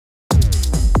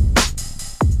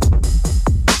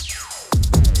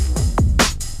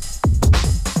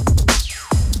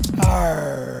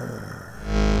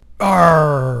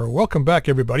welcome back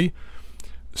everybody.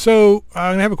 So I'm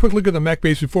going to have a quick look at the mech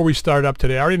base before we start up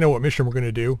today. I already know what mission we're going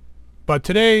to do. But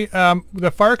today, the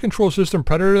fire control system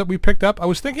Predator that we picked up, I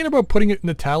was thinking about putting it in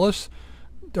the Talos,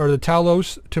 or the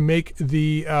Talos, to make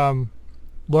the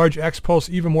large X-Pulse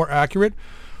even more accurate.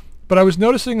 But I was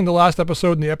noticing in the last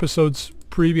episode and the episodes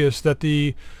previous that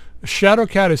the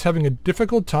Shadowcat is having a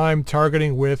difficult time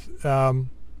targeting with the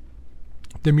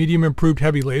medium improved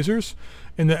heavy lasers.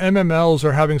 And the MMLs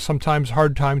are having sometimes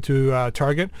hard time to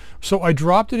target. So I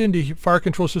dropped it into Fire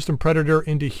Control System Predator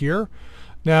into here.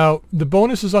 Now, the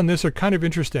bonuses on this are kind of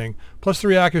interesting.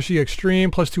 +3 accuracy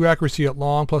extreme, +2 accuracy at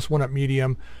long, +1 at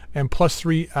medium, and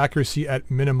 +3 accuracy at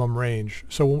minimum range.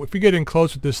 So if we get in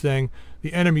close with this thing,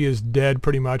 the enemy is dead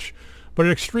pretty much. But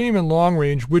at extreme and long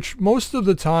range, which most of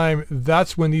the time,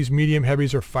 that's when these medium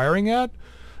heavies are firing at,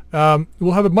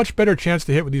 we'll have a much better chance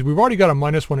to hit with these. We've already got a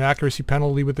 -1 accuracy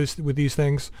penalty with these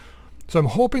things. So I'm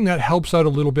hoping that helps out a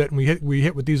little bit and we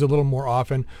hit with these a little more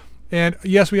often. And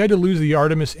yes, we had to lose the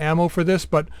Artemis ammo for this,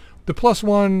 but the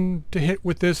 +1 to hit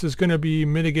with this is going to be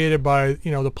mitigated by,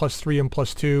 you know, the +3 and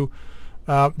 +2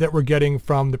 that we're getting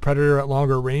from the Predator at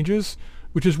longer ranges,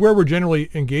 which is where we're generally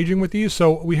engaging with these.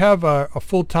 So we have a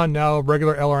full ton now of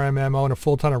regular LRM ammo and a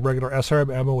full ton of regular SRM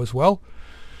ammo as well.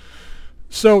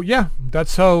 So yeah,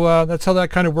 that's how that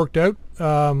kind of worked out.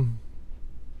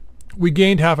 We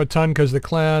gained half a ton because the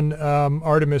Clan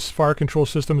Artemis fire control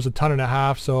system is 1.5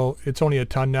 tons, so it's only a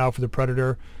ton now for the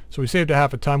Predator. So we saved a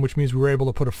half a ton, which means we were able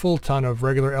to put a full ton of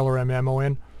regular LRM ammo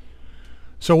in.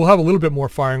 So we'll have a little bit more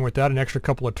firing with that, an extra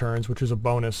couple of turns, which is a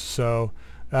bonus. So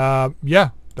yeah,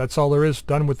 that's all there is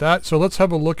done with that. So let's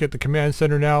have a look at the command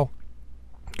center now.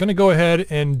 I'm going to go ahead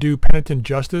and do Penitent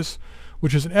Justice,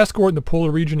 which is an escort in the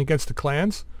polar region against the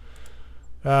clans.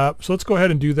 So let's go ahead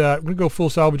and do that. I'm going to go full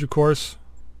salvage, of course.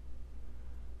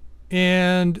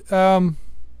 And do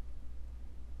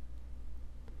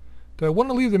I want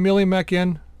to leave the melee mech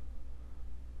in?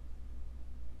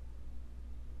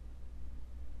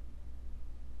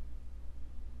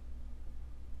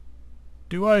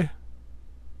 Do I?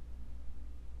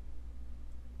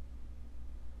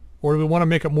 Or do we want to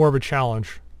make it more of a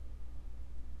challenge?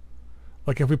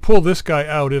 Like if we pull this guy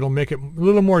out, it'll make it a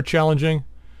little more challenging.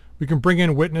 We can bring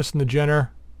in Witness and the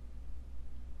Jenner.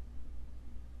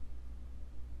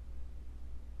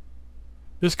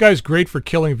 This guy's great for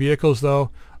killing vehicles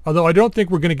though, although I don't think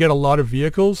we're going to get a lot of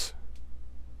vehicles.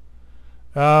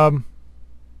 Yeah,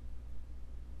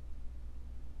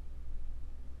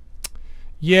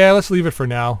 let's leave it for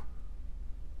now.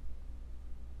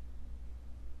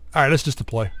 Alright, let's just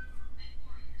deploy.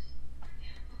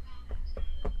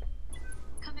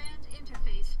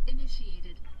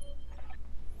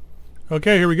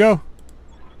 Okay, here we go.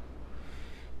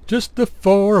 Just the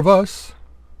 4 of us.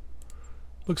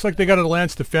 Looks like they got a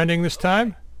Lance defending this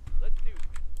time.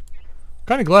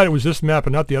 Kind of glad it was this map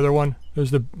and not the other one.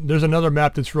 There's another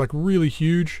map that's like really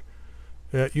huge.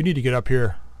 You need to get up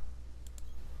here.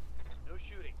 No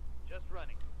shooting, just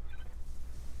running.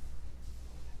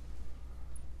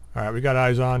 All right, we got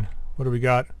eyes on. What do we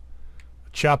got? A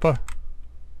Choppa.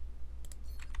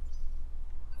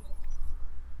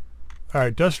 All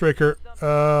right, Dustraker.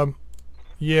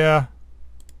 Yeah.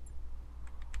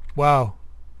 Wow.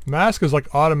 Mask is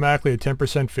like automatically a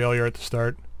 10% failure at the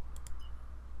start.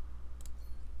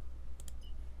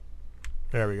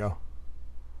 There we go.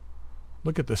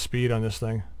 Look at the speed on this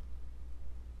thing.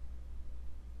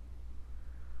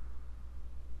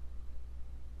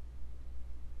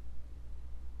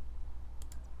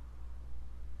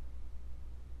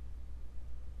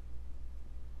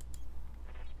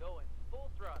 Going full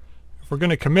throttle. If we're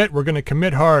going to commit, we're going to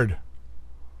commit hard.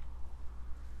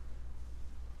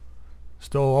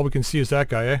 Still, all we can see is that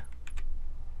guy, eh?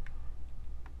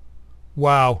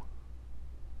 Wow.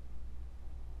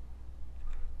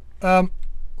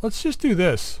 Let's just do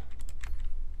this.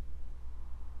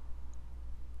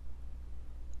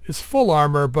 It's full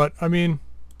armor, but I mean...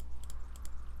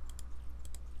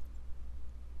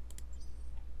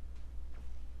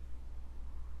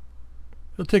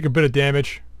 It'll take a bit of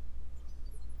damage.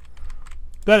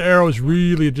 That arrow is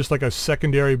really just like a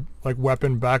secondary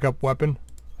weapon, backup weapon.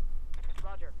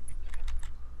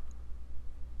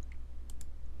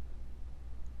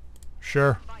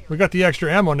 Sure. We got the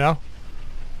extra ammo now.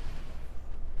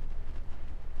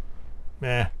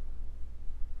 Meh.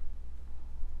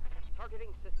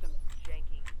 Targeting systems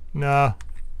janky. Nah.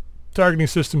 Targeting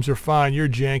systems are fine. You're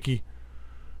janky.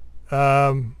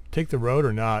 Take the road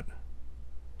or not?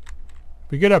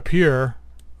 If we get up here, are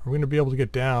we going to be able to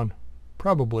get down?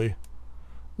 Probably.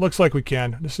 Looks like we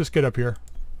can. Let's just get up here.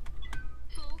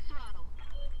 Full throttle.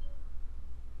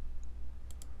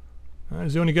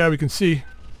 He's the only guy we can see.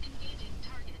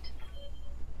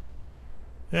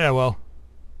 Yeah, well.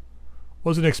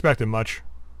 Wasn't expecting much.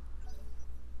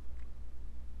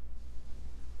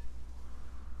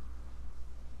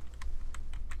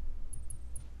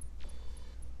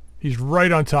 He's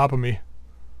right on top of me.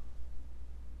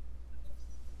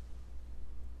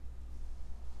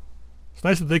 It's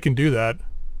nice that they can do that.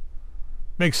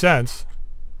 Makes sense.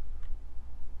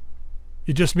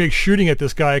 It just makes shooting at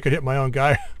this guy, I could hit my own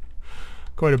guy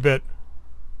quite a bit.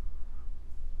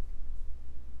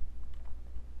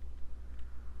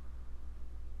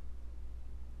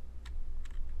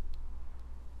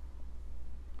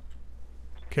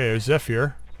 Okay, there's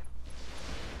Zephyr.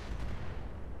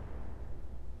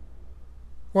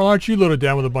 Well, aren't you loaded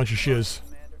down with a bunch of shiz?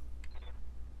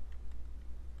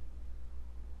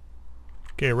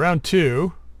 Okay, round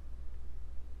 2.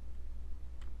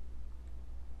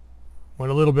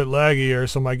 Went a little bit laggy here,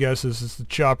 so my guess is the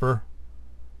chopper.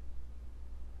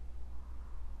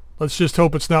 Let's just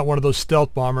hope it's not one of those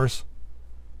stealth bombers.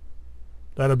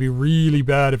 That'll be really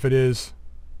bad if it is.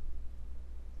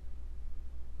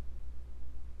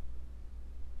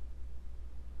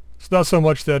 It's not so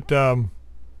much that I'm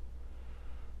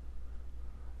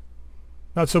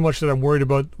worried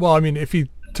about. Well, I mean, if he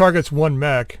targets one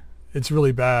mech, it's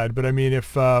really bad. But I mean,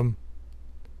 if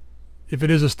it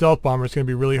is a stealth bomber, it's going to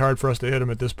be really hard for us to hit him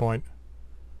at this point.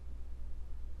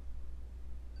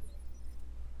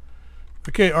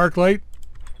 Okay, arc light.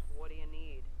 What do you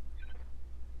need?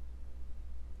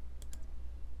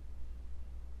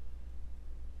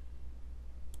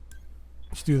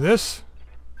 Let's do this.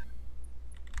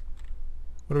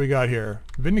 What do we got here?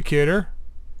 Vindicator.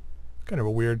 Kind of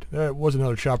a weird. There was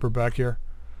another chopper back here.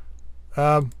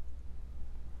 Yeah,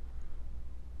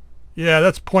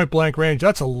 that's point blank range.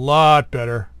 That's a lot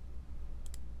better.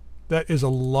 That is a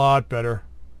lot better.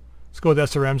 Let's go with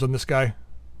SRMs on this guy.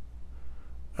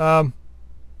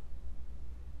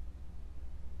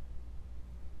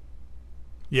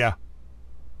 Yeah.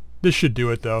 This should do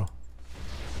it though.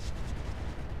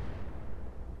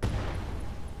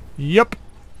 Yep.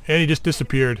 And he just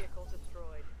disappeared. Vehicle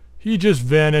destroyed. He just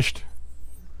vanished.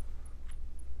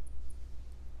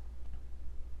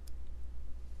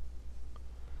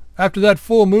 After that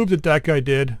full move that that guy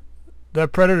did,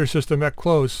 that Predator system at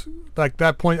close, like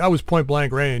that point, I was point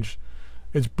blank range.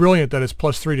 It's brilliant that it's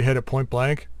 +3 to hit at point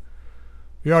blank.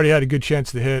 We already had a good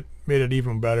chance to hit, made it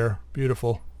even better.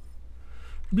 Beautiful.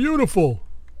 Beautiful.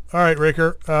 All right,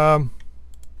 Raker. Hey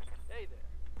there.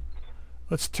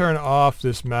 Let's turn off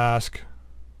this mask.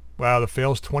 Wow, the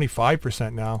fail's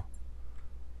 25% now.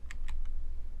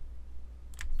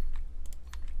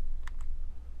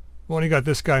 We only got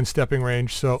this guy in stepping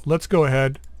range, so let's go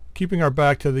ahead, keeping our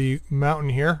back to the mountain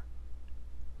here.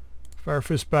 Fire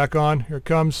fist back on. Here it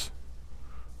comes.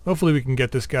 Hopefully we can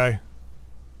get this guy.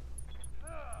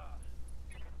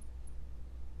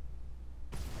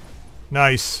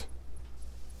 Nice.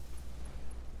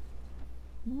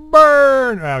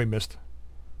 Burn! Ah, we missed.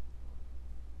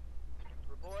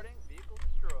 Reporting. Vehicle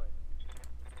destroyed.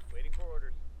 Waiting for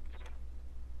orders.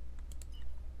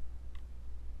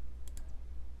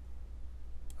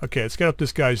 Okay, let's get up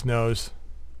this guy's nose.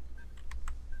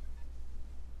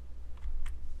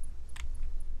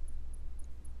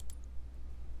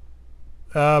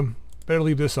 Better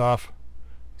leave this off.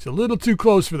 He's a little too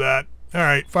close for that.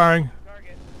 Alright, firing.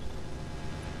 Target.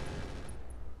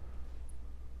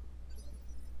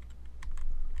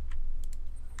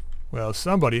 Well,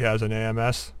 somebody has an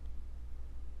AMS.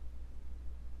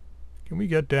 Can we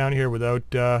get down here without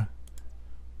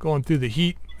going through the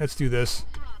heat? Let's do this.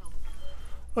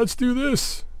 Let's do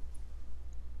this.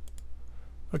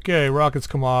 Okay, rockets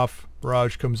come off.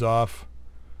 Barrage comes off.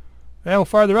 And we'll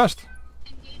fire the rest.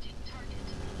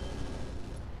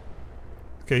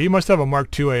 Okay, he must have a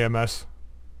Mark II AMS.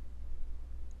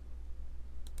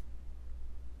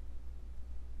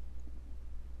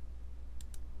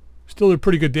 Still did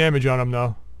pretty good damage on him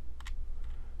though.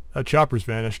 That chopper's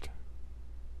vanished.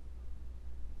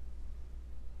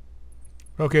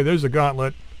 Okay, there's a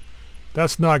gauntlet.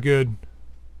 That's not good.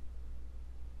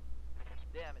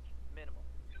 Damage minimal.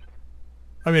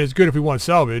 I mean, it's good if we want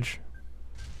salvage.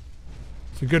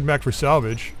 It's a good mech for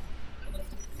salvage.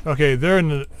 Okay, they're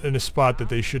in a spot that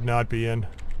they should not be in.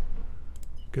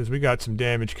 Because we got some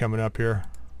damage coming up here.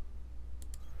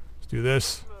 Let's do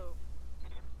this.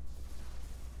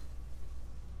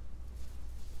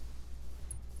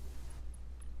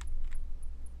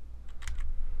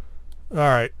 Move.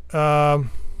 Alright.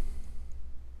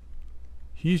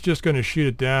 He's just going to shoot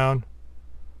it down.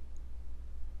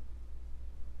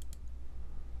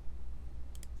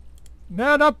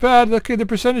 Nah, not bad. Okay, the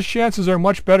percentage chances are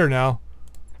much better now.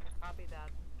 Copy that.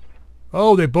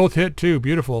 Oh, they both hit too.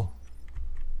 Beautiful.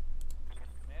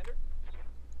 Commander,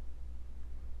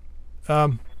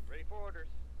 Um, ready for orders.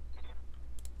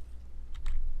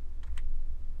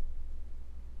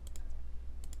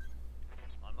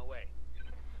 On my way.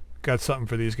 got something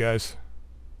for these guys.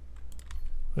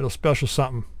 Little special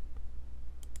something.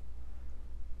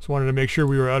 Just wanted to make sure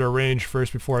we were out of range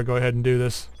first before I go ahead and do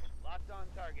this. Locked on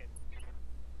target.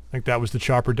 I think that was the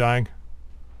chopper dying.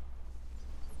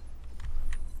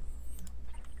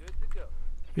 Good to go.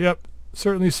 Yep,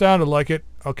 certainly sounded like it.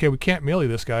 Okay, we can't melee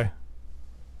this guy.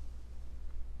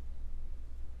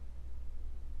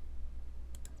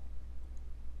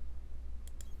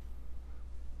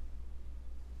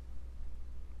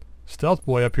 Stealth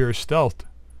boy up here is stealthed.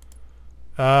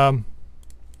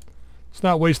 Let's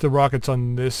not waste the rockets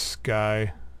on this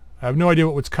guy. I have no idea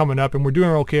what's coming up, and we're doing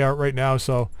okay out right now,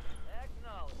 so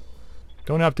Acknowledge.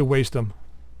 don't have to waste them.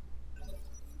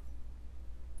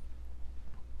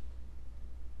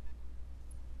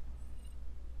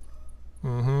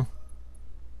 Mm-hmm.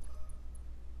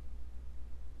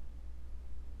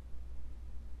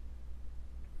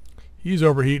 He's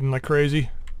overheating like crazy.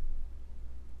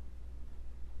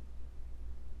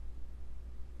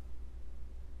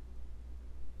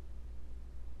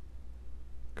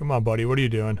 Come on, buddy. What are you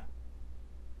doing?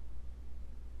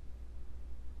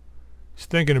 He's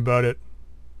thinking about it.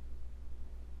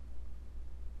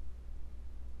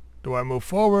 Do I move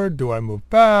forward? Do I move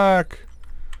back?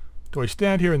 Do I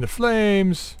stand here in the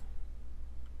flames?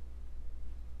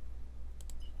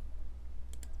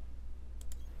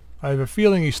 I have a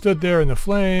feeling he stood there in the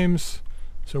flames,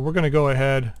 so we're going to go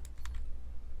ahead.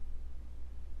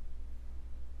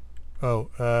 Oh,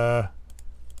 I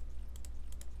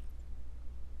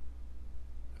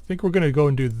think we're going to go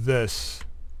and do this.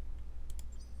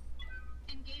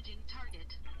 Engaging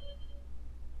target.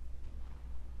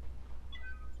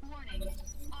 Warning.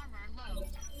 Armor low.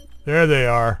 There they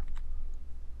are.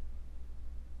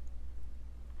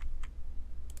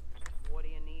 What do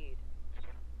you need?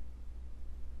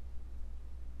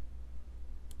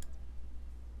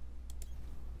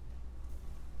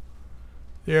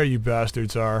 There you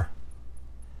bastards are.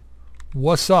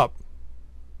 What's up?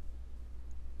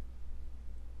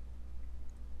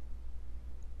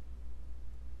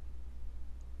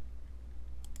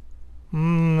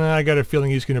 I got a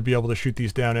feeling he's going to be able to shoot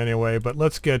these down anyway, but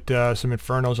let's get some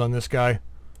infernos on this guy.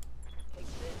 Take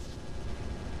this.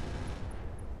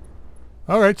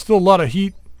 Alright, still a lot of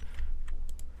heat.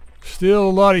 Still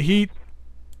a lot of heat.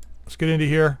 Let's get into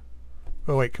here.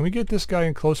 Oh wait, can we get this guy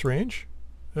in close range?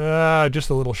 Just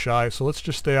a little shy, so let's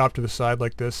just stay off to the side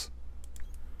like this.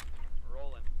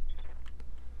 Rolling.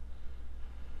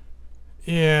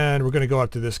 And we're going to go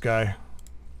up to this guy.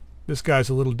 This guy's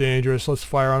a little dangerous. Let's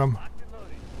fire on him. Locked and loaded.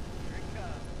 Here it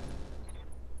comes.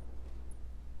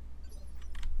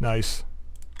 Nice.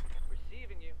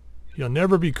 Receiving you. You'll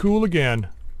never be cool again.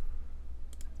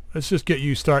 Let's just get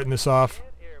you starting this off,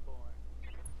 Get airborne.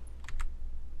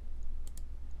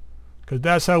 because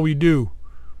that's how we do.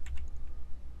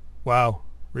 Wow,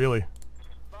 really?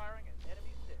 Firing at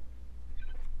enemy 6.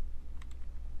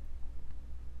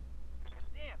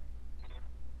 Damn it.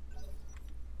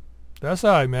 That's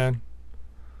alright, man.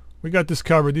 We got this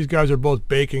covered. These guys are both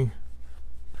baking.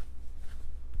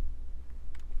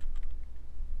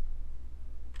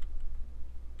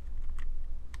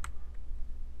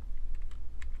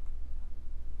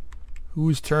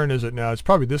 Whose turn is it now? It's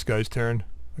probably this guy's turn.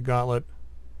 The gauntlet.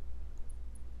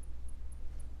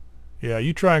 Yeah,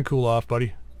 you try and cool off,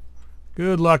 buddy.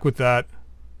 Good luck with that.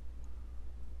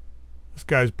 This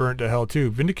guy's burnt to hell too.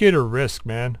 Vindicator risk,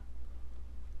 man.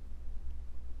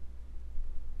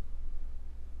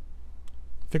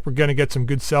 I think we're gonna get some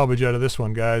good salvage out of this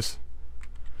one, guys.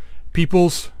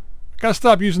 Peoples. I gotta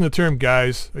stop using the term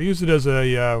guys. I use it as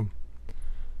a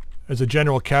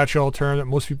general catch-all term that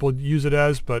most people use it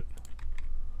as, but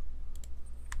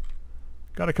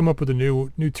gotta come up with a new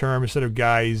term instead of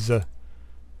guys.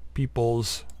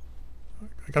 Peoples.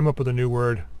 I come up with a new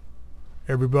word.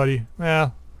 Everybody.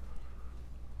 Well.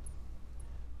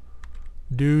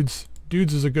 Dudes.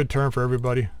 Dudes is a good term for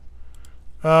everybody.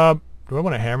 Do I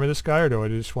want to hammer this guy, or do I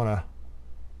just want to...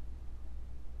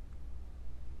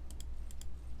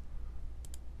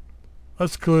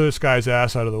 Let's clear this guy's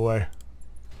ass out of the way.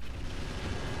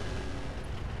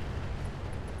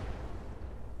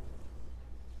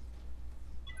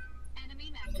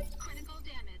 Enemy mech. Critical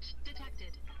damage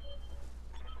detected.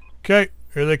 Okay,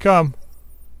 here they come.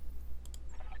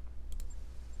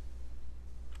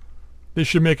 This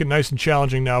should make it nice and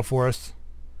challenging now for us.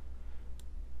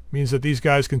 Means that these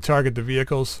guys can target the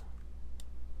vehicles.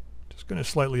 Just going to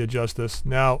slightly adjust this.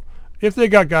 Now, if they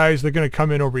got guys, they're going to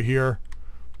come in over here.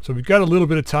 So we've got a little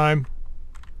bit of time.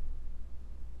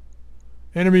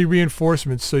 Enemy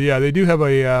reinforcements. So yeah, they do have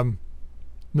a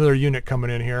another unit coming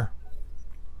in here.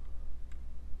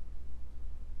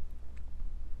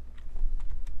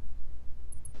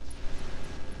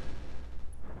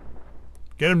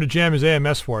 Get him to jam his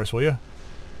AMS for us, will you?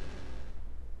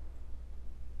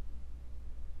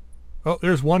 Oh,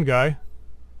 there's one guy.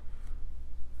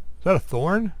 Is that a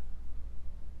thorn?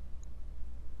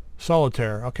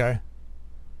 Solitaire, okay.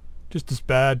 Just as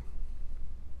bad.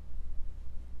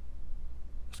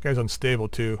 This guy's unstable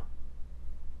too.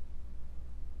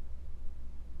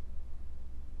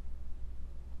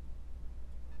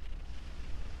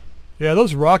 Yeah,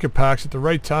 those rocket packs at the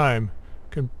right time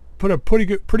can put a pretty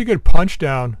good punch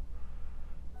down.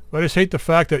 But I just hate the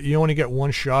fact that you only get one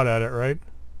shot at it, right?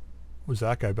 Who's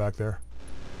that guy back there?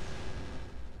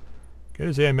 Get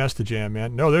his AMS to jam,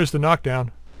 man. No, there's the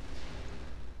knockdown.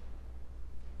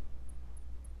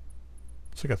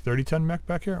 It's like a 30-ton mech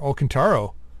back here. Oh,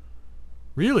 Kintaro.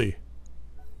 Really?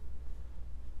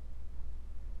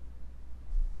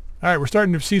 Alright, we're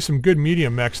starting to see some good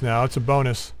medium mechs now. It's a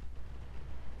bonus.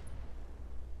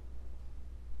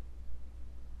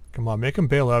 Come on, make him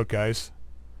bail out, guys.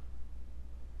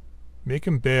 Make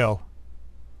him bail.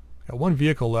 Got one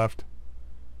vehicle left.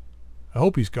 I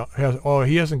hope he's got... Oh,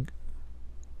 he hasn't...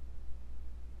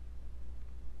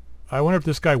 I wonder if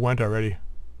this guy went already.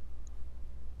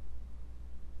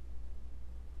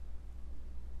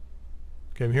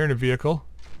 Okay, I'm hearing a vehicle.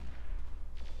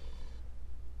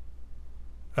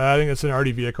 I think that's an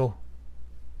arty vehicle.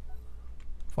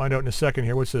 Find out in a second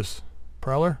here. What's this?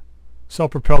 Prowler?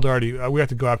 Self-propelled arty. We have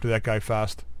to go after that guy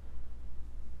fast.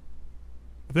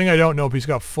 The thing I don't know if he's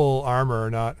got full armor or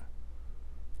not.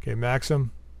 Okay,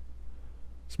 Maxim.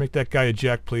 Let's make that guy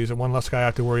eject, please. And one less guy I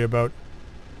have to worry about.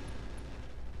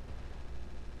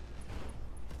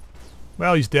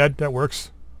 Well, he's dead. That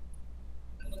works.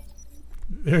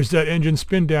 There's that engine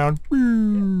spin down.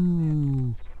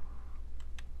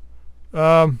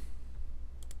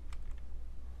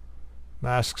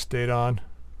 Mask stayed on.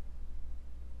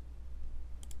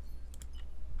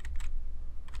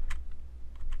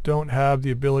 Don't have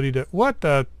the ability to... What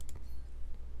the...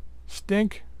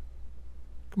 Stink?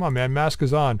 Come on, man. Mask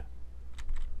is on.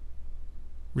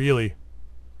 Really?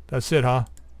 That's it, huh?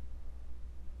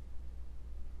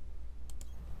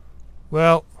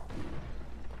 Well...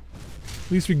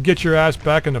 At least we can get your ass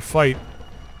back in the fight.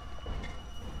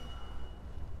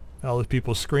 All those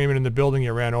people screaming in the building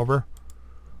you ran over.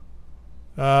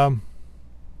 Yeah.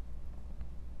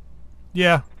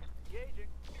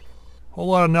 Whole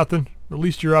lot of nothing. At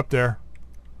least you're up there.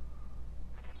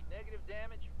 Negative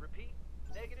damage. Repeat.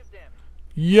 Negative damage.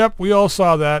 Yep, we all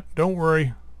saw that. Don't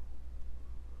worry.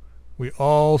 We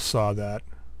all saw that.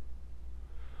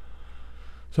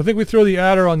 So I think we throw the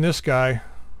ARRR on this guy.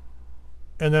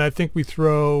 And then I think we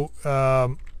throw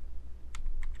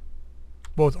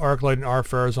both Arclight and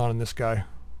ARRRs on this guy.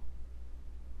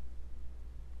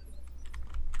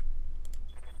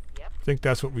 Yep. I think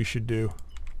that's what we should do.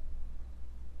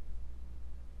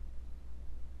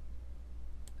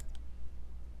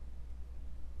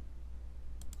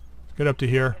 Let's get up to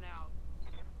here.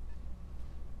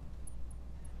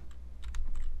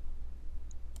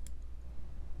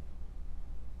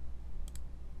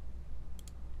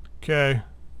 Okay.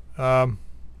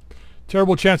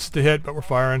 Terrible chances to hit, but we're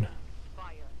firing.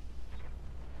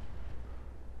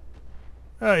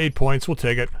 8 points. We'll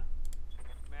take it.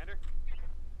 Commander.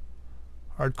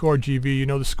 Hardcore GV, you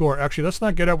know the score. Actually, let's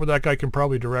not get up where that guy can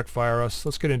probably direct fire us.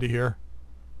 Let's get into here.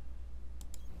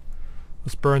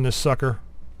 Let's burn this sucker.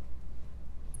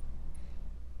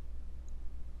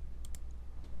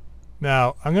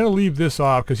 Now, I'm going to leave this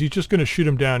off because he's just going to shoot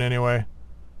him down anyway.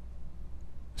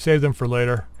 Save them for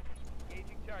later.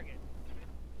 Engaging target.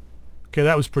 Okay,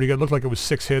 that was pretty good. Looked like it was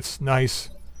 6 hits. Nice.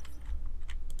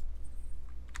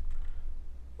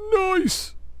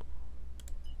 Nice!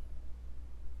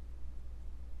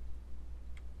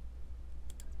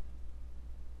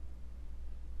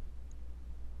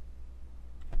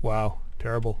 Wow,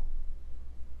 terrible.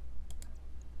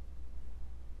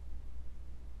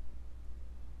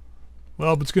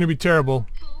 Well, if it's going to be terrible,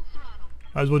 Full throttle.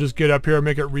 might as well just get up here and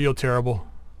make it real terrible.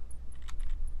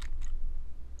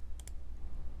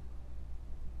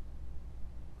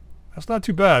 That's not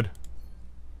too bad.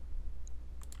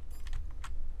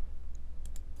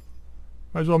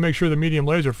 Might as well make sure the medium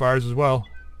laser fires as well.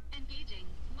 Engaging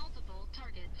multiple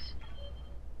targets.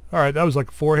 Alright, that was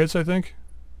like 4 hits, I think.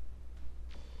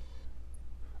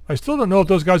 I still don't know if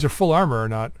those guys are full armor or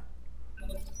not.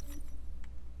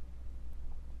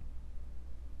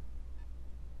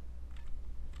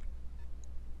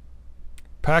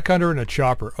 Pack hunter and a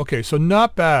chopper. Okay, so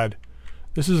not bad.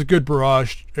 This is a good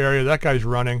barrage area. That guy's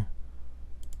running.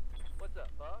 What's up,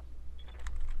 boss?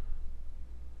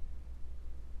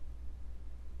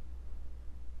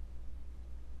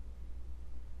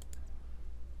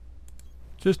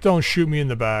 Just don't shoot me in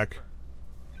the back.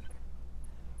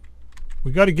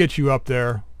 We got to get you up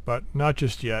there, but not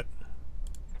just yet.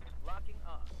 Locking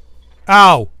on.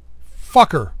 Ow!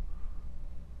 Fucker!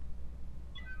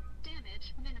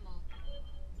 Damage minimal.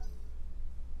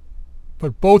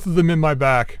 Put both of them in my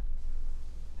back.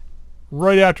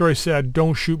 Right after I said,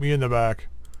 don't shoot me in the back.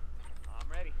 I'm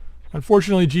ready.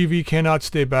 Unfortunately, GV cannot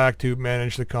stay back to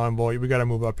manage the convoy. We got to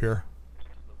move up here.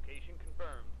 Location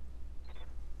confirmed.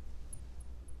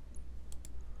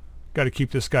 Got to keep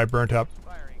this guy burnt up.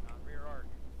 Firing on rear arc.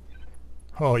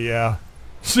 Oh yeah.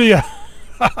 See ya!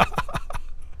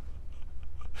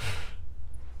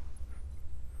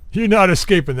 You're not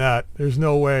escaping that. There's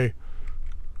no way.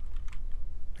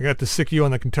 I got to sick you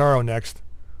on the Kintaro next.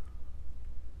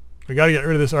 We got to get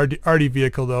rid of this RD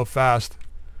vehicle though, fast.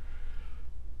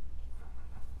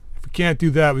 If we can't do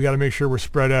that, we got to make sure we're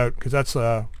spread out, because that's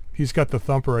he's got the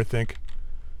thumper, I think.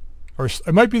 Or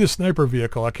it might be the sniper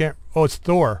vehicle. I can't. Oh, it's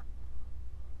Thor.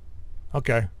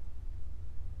 Okay.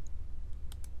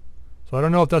 So I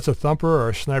don't know if that's a thumper or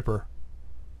a sniper.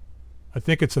 I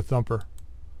think it's a thumper,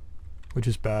 which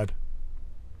is bad.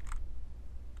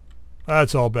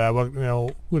 That's all bad. Well, you know,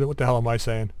 what the hell am I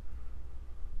saying?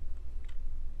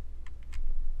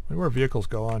 Where vehicles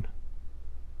go on?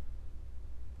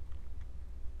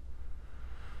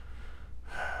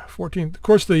 14. Of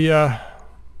course, the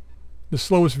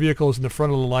slowest vehicle is in the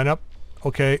front of the lineup.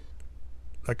 Okay,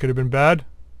 that could have been bad.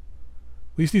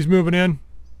 At least he's moving in.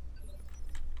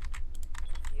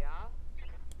 Yeah.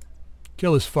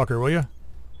 Kill this fucker, will you?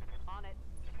 On it.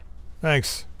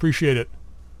 Thanks. Appreciate it.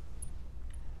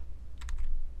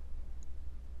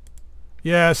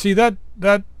 Yeah, see, that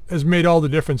has made all the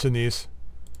difference in these.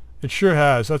 It sure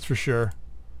has, that's for sure.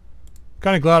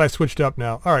 Kind of glad I switched up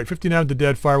now. Alright, 59 to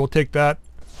dead fire. We'll take that.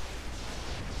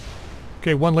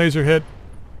 Okay, one laser hit.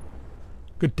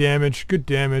 Good damage. Good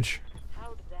damage.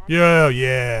 How did that? Yeah,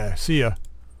 yeah. See ya.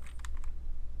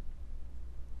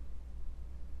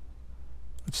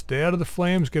 Let's stay out of the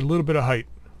flames. Get a little bit of height.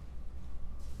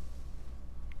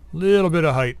 Little bit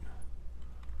of height.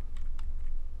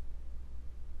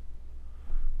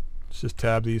 Let's just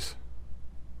tab these.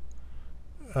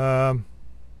 A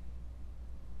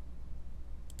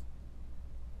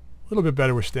little bit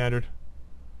better with standard.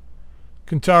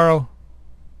 Kintaro.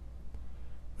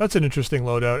 That's an interesting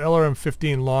loadout.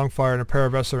 LRM-15 long fire and a pair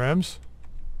of SRMs.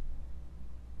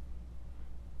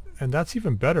 And that's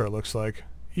even better, it looks like.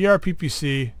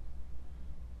 ERPPC.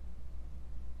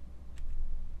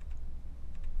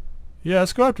 Yeah,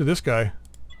 let's go after this guy.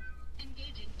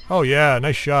 Engaging target. Oh yeah,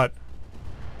 nice shot.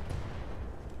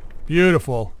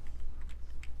 Beautiful.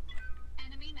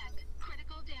 Enemy mech.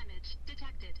 Critical damage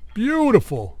detected.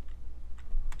 Beautiful.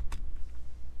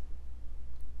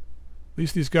 At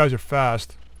least these guys are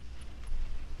fast.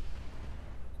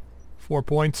 4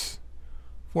 points.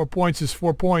 4 points is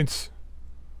 4 points.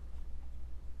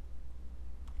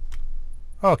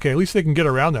 Okay, at least they can get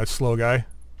around that slow guy.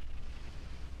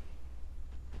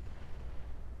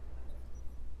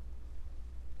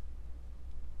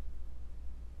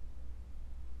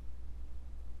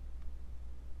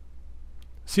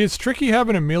 See, it's tricky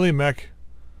having a melee mech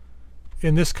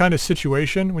in this kind of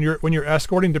situation when you're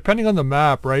escorting, depending on the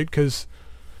map, right? Because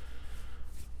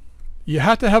you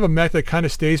have to have a mech that kind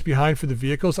of stays behind for the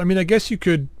vehicles. I mean, I guess you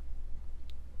could.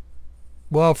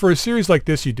 Well, for a series like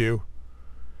this, you do,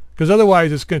 because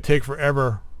otherwise it's going to take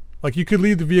forever. Like, you could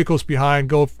leave the vehicles behind,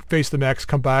 go face the mechs,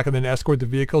 come back, and then escort the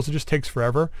vehicles. It just takes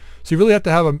forever. So you really have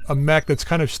to have a mech that's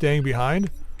kind of staying behind.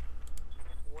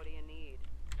 What do you need?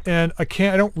 And I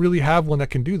don't really have one that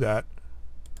can do that.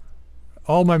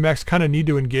 All my mechs kind of need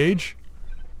to engage.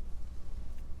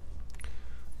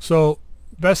 So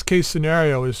best case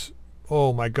scenario is,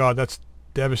 oh my god, that's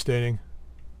devastating.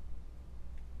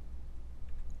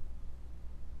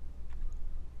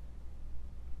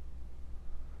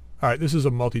 Alright, this is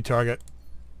a multi-target.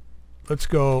 Let's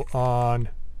go on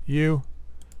you.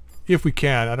 If we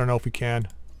can. I don't know if we can.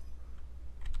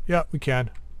 Yeah, we can.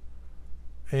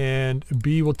 And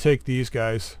B will take these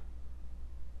guys.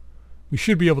 We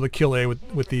should be able to kill A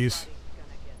with these.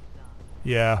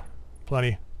 Yeah,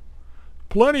 plenty.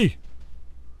 Plenty!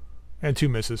 And 2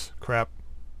 misses. Crap.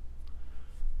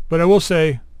 But I will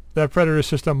say that Predator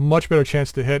system, much better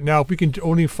chance to hit. Now, if we can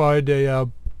only find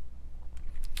a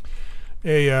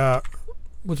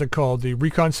what's it called? The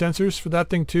recon sensors for that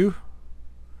thing too.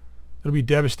 It'll be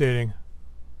devastating.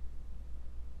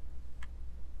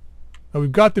 Now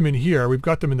we've got them in here. We've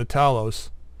got them in the Talos.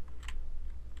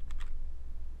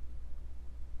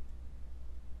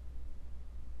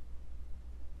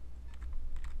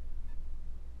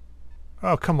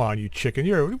 Oh, come on, you chicken.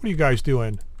 What are you guys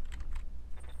doing?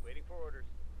 Waiting for orders.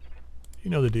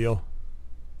 You know the deal.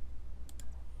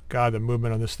 God, the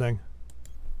movement on this thing.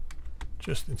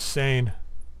 Just insane.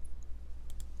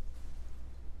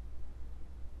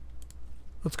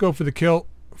 Let's go for the kill.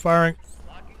 Firing.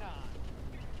 Locking on.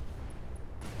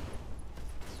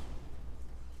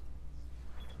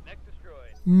 Next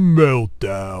destroyed.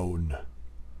 Meltdown.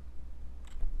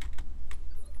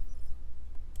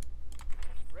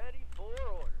 Ready for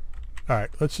order.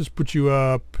 Alright, let's just put you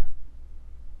up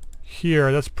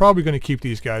here. That's probably going to keep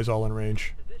these guys all in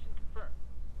range. Position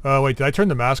confirmed. Wait, did I turn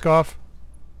the mask off?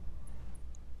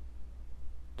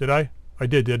 Did I? I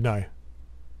did, didn't I?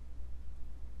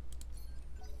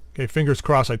 Okay, fingers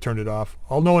crossed I turned it off.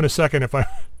 I'll know in a second if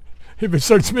if it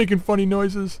starts making funny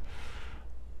noises.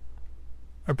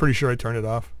 I'm pretty sure I turned it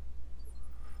off.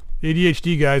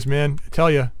 ADHD guys, man, I tell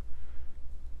ya.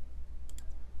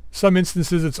 Some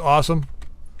instances it's awesome.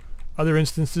 Other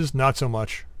instances, not so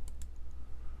much.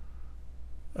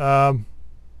 Large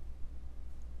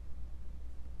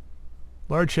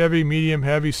heavy, medium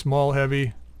heavy, small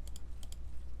heavy.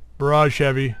 Barrage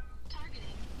heavy. Targeting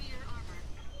rear armor.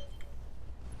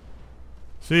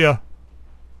 See ya.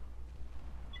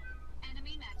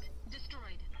 Enemy mech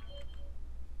destroyed.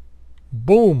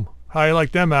 Boom. How you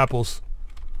like them apples?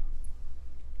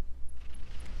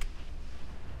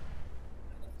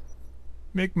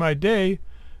 Make my day.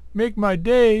 Make my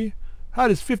day. How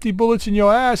does 50 bullets in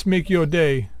your ass make your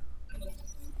day?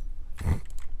 Standing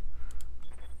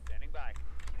by.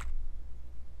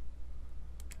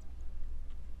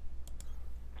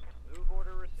 Move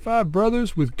order received. 5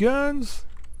 brothers with guns.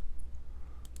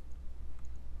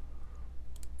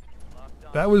 Locked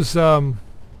on. That was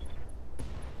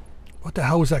what the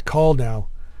hell was that called now?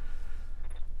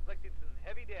 Inflicted some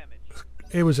heavy damage.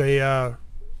 It was a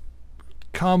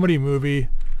comedy movie,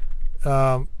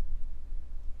 and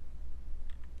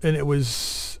it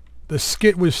was, the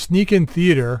skit was Sneak In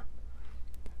Theater,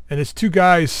 and it's two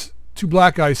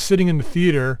black guys sitting in the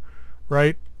theater,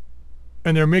 right,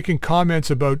 and they're making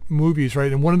comments about movies,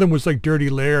 right, and one of them was like Dirty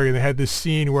Larry, and they had this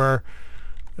scene where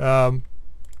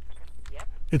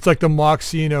it's like the mock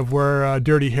scene of where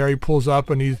Dirty Harry pulls up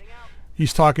and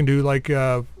he's talking to like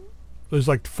there's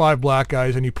like 5 black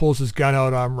guys and he pulls his gun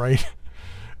out on 'em, right?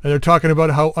 And they're talking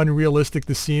about how unrealistic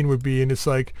the scene would be, and it's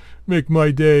like, make my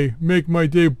day,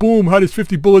 boom, how does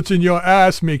 50 bullets in your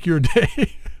ass make your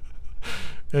day?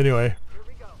 Anyway. Here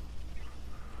we go.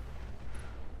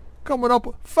 Coming up,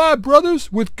 5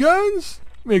 brothers with guns?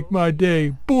 Make my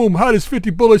day. Boom, how does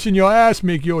 50 bullets in your ass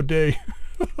make your day?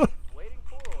 Waiting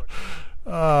for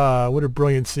order. What a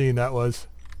brilliant scene that was.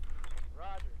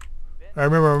 Roger. I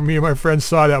remember me and my friends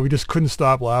saw that, we just couldn't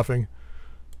stop laughing.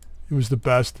 It was the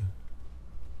best.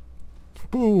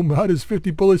 Boom, how does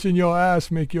 50 bullets in your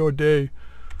ass make your day?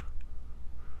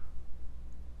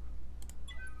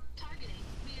 Targeting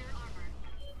rear armor.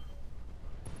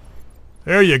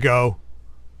 There you go.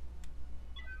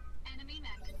 Enemy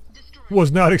mech destroyed.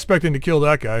 Was not expecting to kill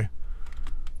that guy.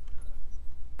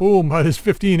 Boom, how does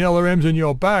 15 LRMs in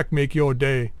your back make your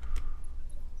day?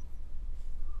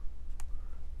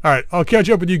 Alright, I'll catch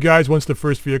up with you guys once the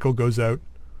first vehicle goes out.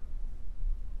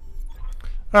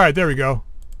 Alright, there we go.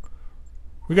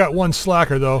 We got one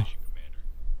slacker though. Commander,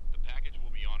 the package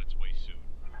will be on its way soon.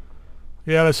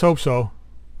 Yeah, let's hope so.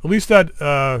 At least that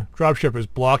dropship is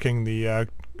blocking the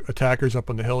attackers up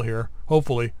on the hill here.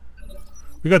 Hopefully.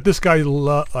 We got this guy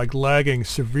like lagging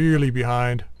severely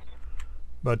behind.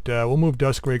 But we'll move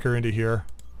Duskbreaker into here.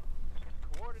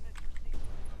 Coordinates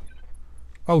received.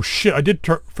 Oh shit, I did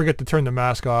forget to turn the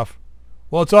mask off.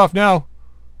 Well, it's off now.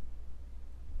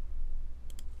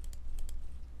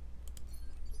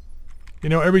 You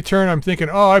know, every turn I'm thinking,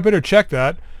 oh, I better check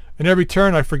that. And every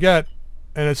turn I forget.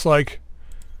 And it's like...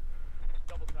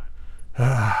 Double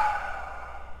time.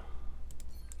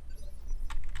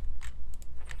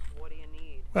 What do you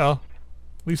need? Well,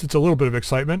 at least it's a little bit of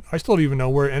excitement. I still don't even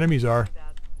know where enemies are.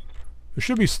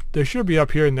 They should be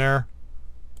up here and there.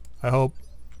 I hope.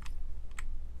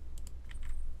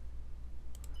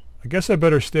 I guess I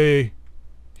better stay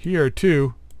here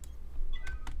too.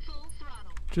 Full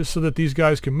throttle. Just so that these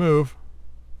guys can move.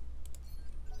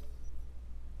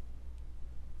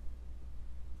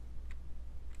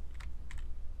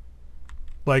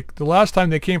 Like the last time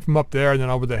they came from up there and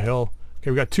then over the hill. Okay,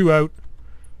 we got 2 out.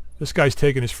 This guy's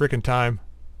taking his frickin' time.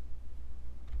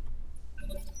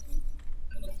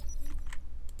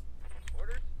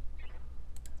 Orders?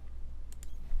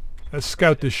 Let's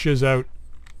scout this shiz out.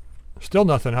 Still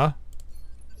nothing, huh?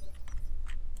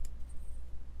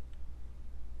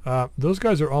 Those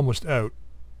guys are almost out.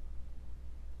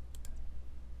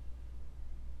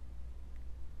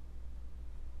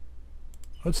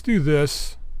 Let's do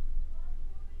this.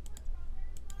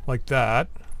 Like that.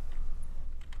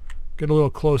 Get a little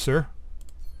closer.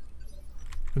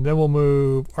 And then we'll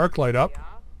move arc light up.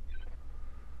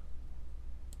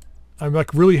 I'm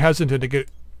like really hesitant to get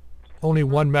only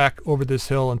one mech over this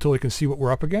hill until we can see what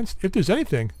we're up against. If there's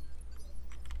anything.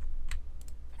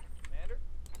 Commander,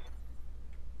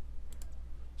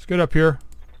 Let's get up here.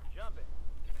 jumping.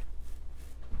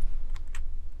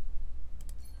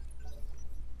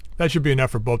 That should be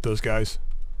enough for both those guys.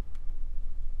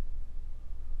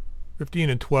 15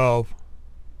 and 12.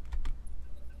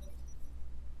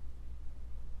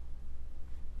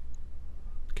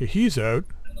 Okay, he's out.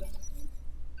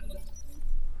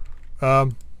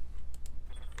 Do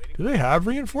they have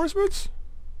reinforcements?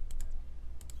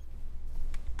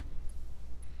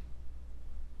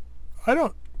 I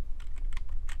don't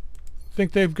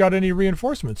think they've got any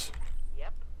reinforcements.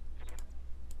 Yep.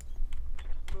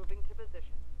 Moving to position.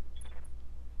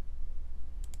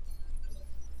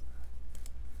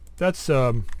 That's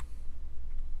I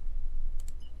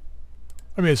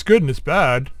mean, it's good and it's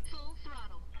bad. Full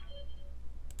throttle.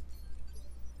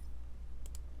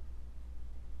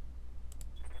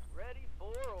 Ready for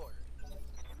orders.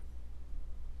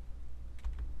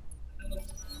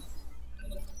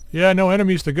 Yeah, no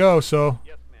enemies to go, so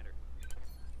Yes, Commander.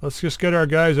 let's just get our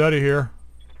guys out of here.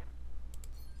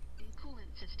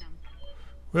 Coolant system.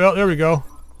 Well, there we go.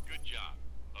 Good job.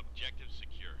 Objective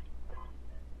secured.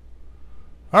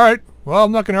 All right. Well,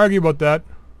 I'm not going to argue about that.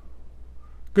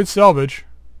 Good salvage.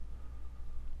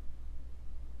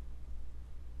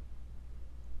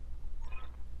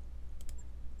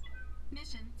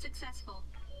 Mission successful.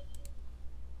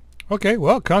 Okay,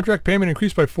 well, contract payment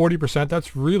increased by 40%.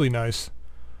 That's really nice.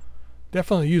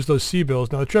 Definitely use those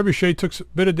C-bills. Now, the trebuchet took a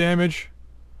bit of damage.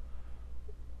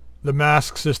 The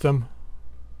mask system.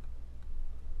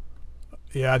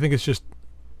 Yeah, I think it's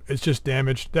just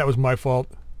damaged. That was my fault.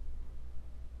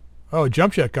 Oh, a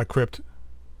jump jet got cripped.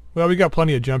 Well, we got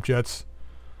plenty of jump jets.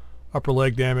 Upper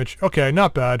leg damage. Okay,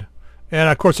 not bad. And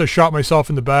of course I shot myself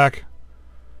in the back.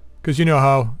 Because you know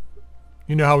how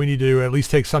we need to at least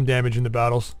take some damage in the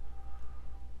battles.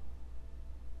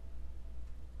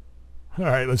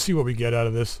 Alright, let's see what we get out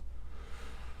of this.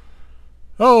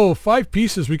 Oh, 5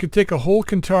 pieces. We could take a whole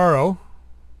Kintaro.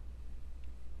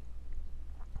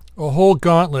 A whole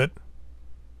gauntlet.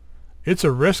 It's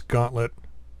a risk gauntlet.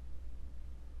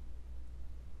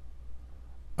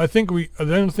 I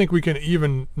don't think we can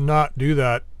even not do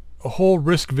that. A whole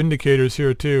risk vindicators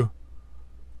here too.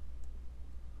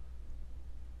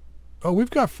 Oh, we've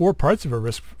got 4 parts of a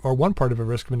risk, or 1 part of a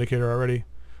risk vindicator already.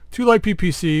 2 light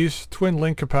PPCs, twin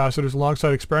link capacitors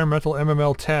alongside experimental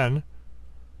MML10.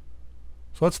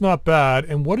 So that's not bad.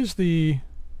 And what does the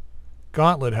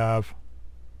gauntlet have?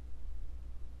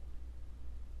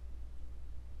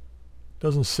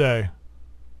 Doesn't say.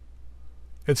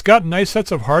 It's got nice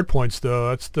sets of hard points though.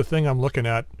 That's the thing I'm looking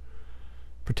at.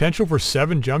 Potential for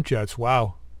 7 jump jets.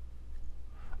 Wow.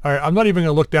 Alright, I'm not even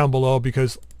going to look down below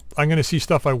because I'm going to see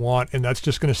stuff I want and that's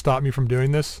just going to stop me from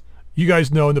doing this. You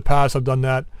guys know in the past I've done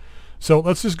that. So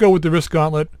let's just go with the risk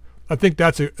gauntlet. I think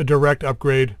that's a direct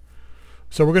upgrade.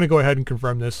 So we're going to go ahead and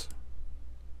confirm this.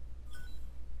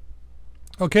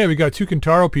 Okay, we got 2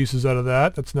 Kintaro pieces out of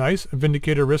that. That's nice. A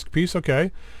Vindicator risk piece.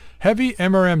 Okay. Heavy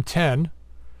MRM-10.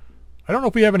 I don't know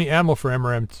if we have any ammo for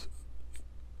MRM.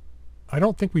 I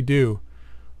don't think we do.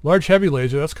 Large heavy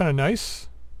laser. That's kind of nice.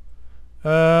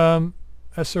 SRM-6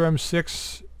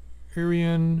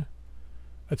 Irian.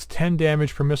 That's 10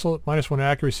 damage per missile. -1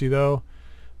 accuracy though.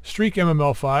 Streak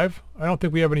MML5. I don't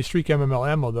think we have any Streak MML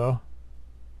ammo though.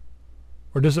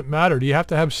 Or does it matter? Do you have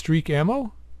to have Streak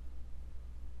ammo?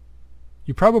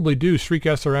 You probably do. Streak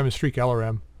SRM and Streak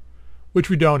LRM. Which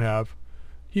we don't have.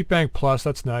 Heat Bank Plus.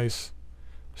 That's nice.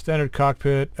 Standard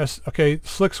cockpit. Okay,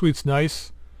 Slick Suite's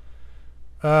nice.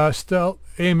 Still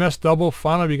AMS double.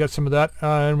 Finally, we got some of that.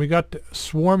 And we got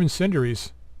Swarm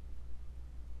Incendiaries.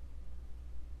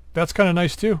 That's kind of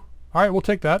nice too. Alright, we'll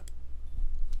take that.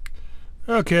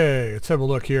 Okay, let's have a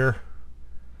look here.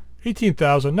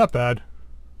 18,000, not bad.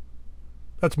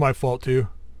 That's my fault too.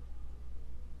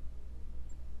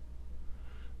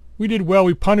 We did well.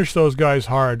 We punished those guys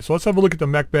hard. So let's have a look at the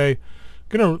mech bay.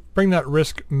 Going to bring that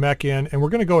risk mech in and we're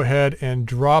going to go ahead and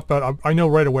drop out. I know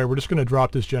right away we're just going to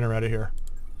drop this generator here.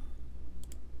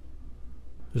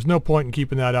 There's no point in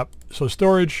keeping that up. So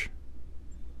storage.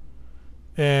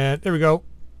 And there we go.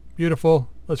 Beautiful.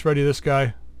 Let's ready this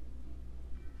guy.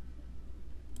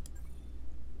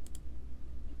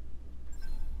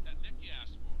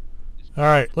 All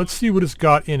right, let's see what it's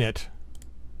got in it.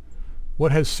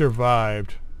 What has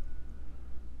survived?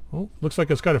 Oh, looks like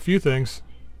it's got a few things.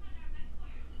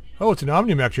 Oh, it's an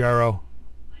Omnimech gyro.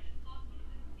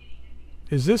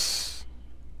 Is this...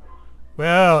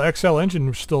 Well, XL engine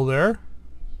was still there.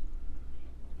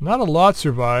 Not a lot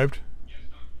survived.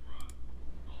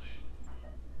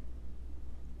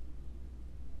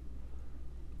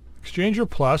 Exchanger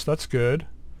Plus, that's good.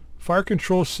 Fire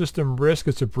control system risk,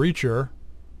 it's a breacher.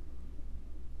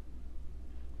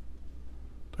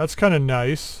 That's kind of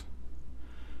nice.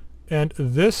 And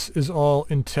this is all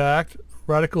intact.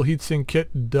 Radical heatsink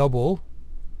kit double.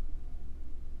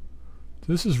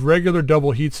 This is regular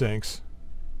double heat sinks,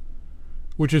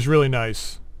 which is really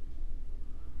nice.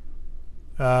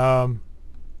 Yeah,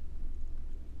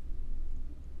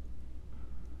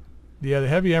 the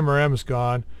heavy MRM is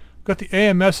gone. Got the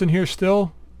AMS in here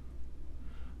still.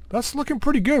 That's looking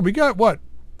pretty good. We got what?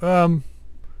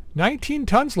 19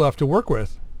 tons left to work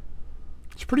with.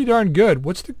 It's pretty darn good.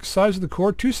 What's the size of the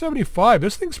core? 275.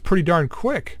 This thing's pretty darn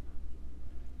quick.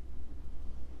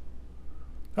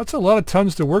 That's a lot of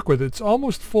tons to work with. It's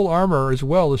almost full armor as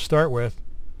well to start with.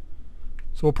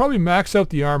 So we'll probably max out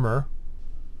the armor.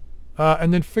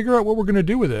 And then figure out what we're going to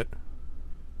do with it.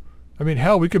 I mean,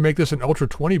 hell, we could make this an Ultra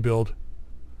 20 build.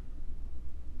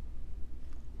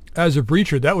 As a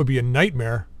breacher, that would be a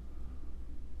nightmare.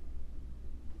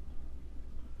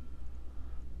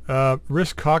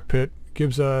 Risk cockpit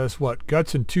gives us, what,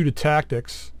 guts and 2 to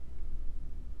tactics.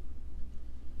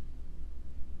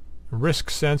 Risk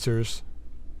sensors.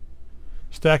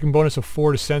 Stacking bonus of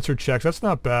 4 to sensor checks. That's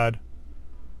not bad.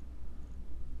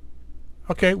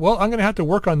 Okay, well, I'm going to have to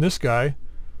work on this guy.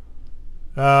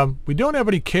 We don't have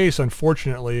any case,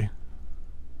 unfortunately.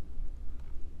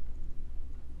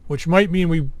 Which might mean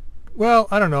we... Well,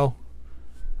 I don't know.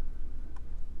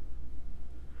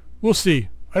 We'll see.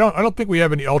 I don't think we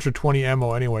have any Ultra 20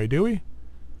 ammo anyway, do we?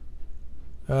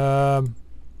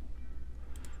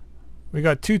 We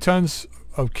got 2 tons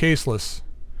of caseless.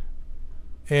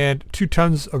 And 2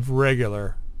 tons of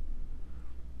regular.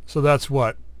 So that's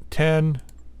what? 10...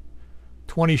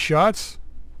 20 shots?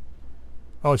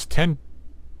 Oh, it's 10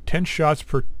 shots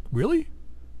per... Really?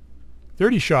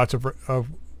 30 shots of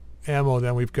ammo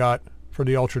then we've got for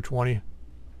the Ultra 20.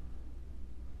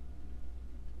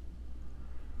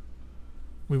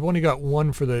 We've only got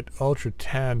 1 for the Ultra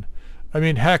 10. I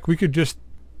mean, heck, we could just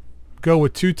go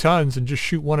with 2 tons and just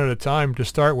shoot 1 at a time to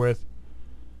start with.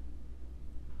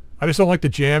 I just don't like the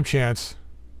jam chance.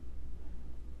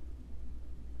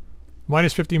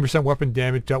 Minus 15% weapon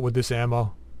damage dealt with this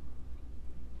ammo.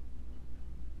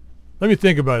 Let me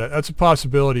think about it. That's a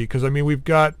possibility, because I mean we've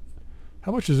got...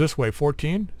 How much does this weigh?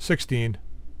 14? 16.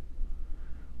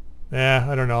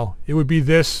 I don't know. It would be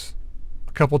this,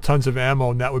 a couple tons of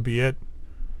ammo, and that would be it.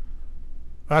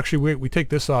 Actually, we take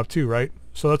this off too, right?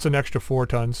 So that's an extra 4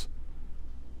 tons.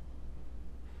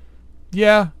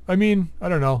 Yeah, I mean, I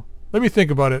don't know. Let me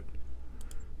think about it.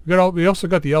 We also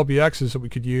got the LBXs that we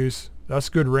could use. That's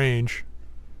good range.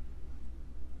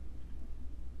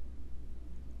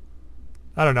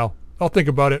 I don't know. I'll think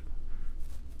about it.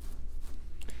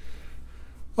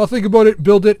 I'll think about it,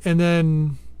 build it, and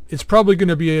then it's probably going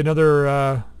to be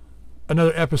another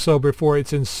episode before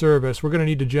it's in service. We're going to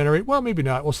need to generate. Well, maybe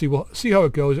not. We'll see. We'll see how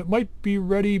it goes. It might be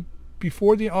ready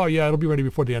before the... Oh, yeah, it'll be ready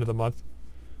before the end of the month.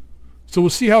 So we'll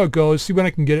see how it goes. See when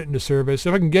I can get it into service.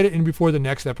 If I can get it in before the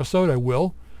next episode, I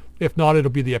will. If not,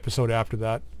 it'll be the episode after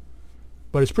that.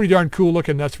 But it's pretty darn cool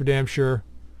looking, that's for damn sure.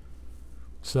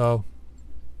 So,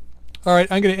 alright,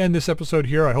 I'm going to end this episode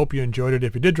here. I hope you enjoyed it.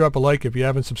 If you did, drop a like. If you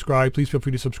haven't subscribed, please feel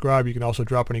free to subscribe. You can also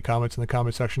drop any comments in the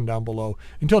comment section down below.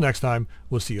 Until next time,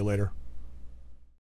 we'll see you later.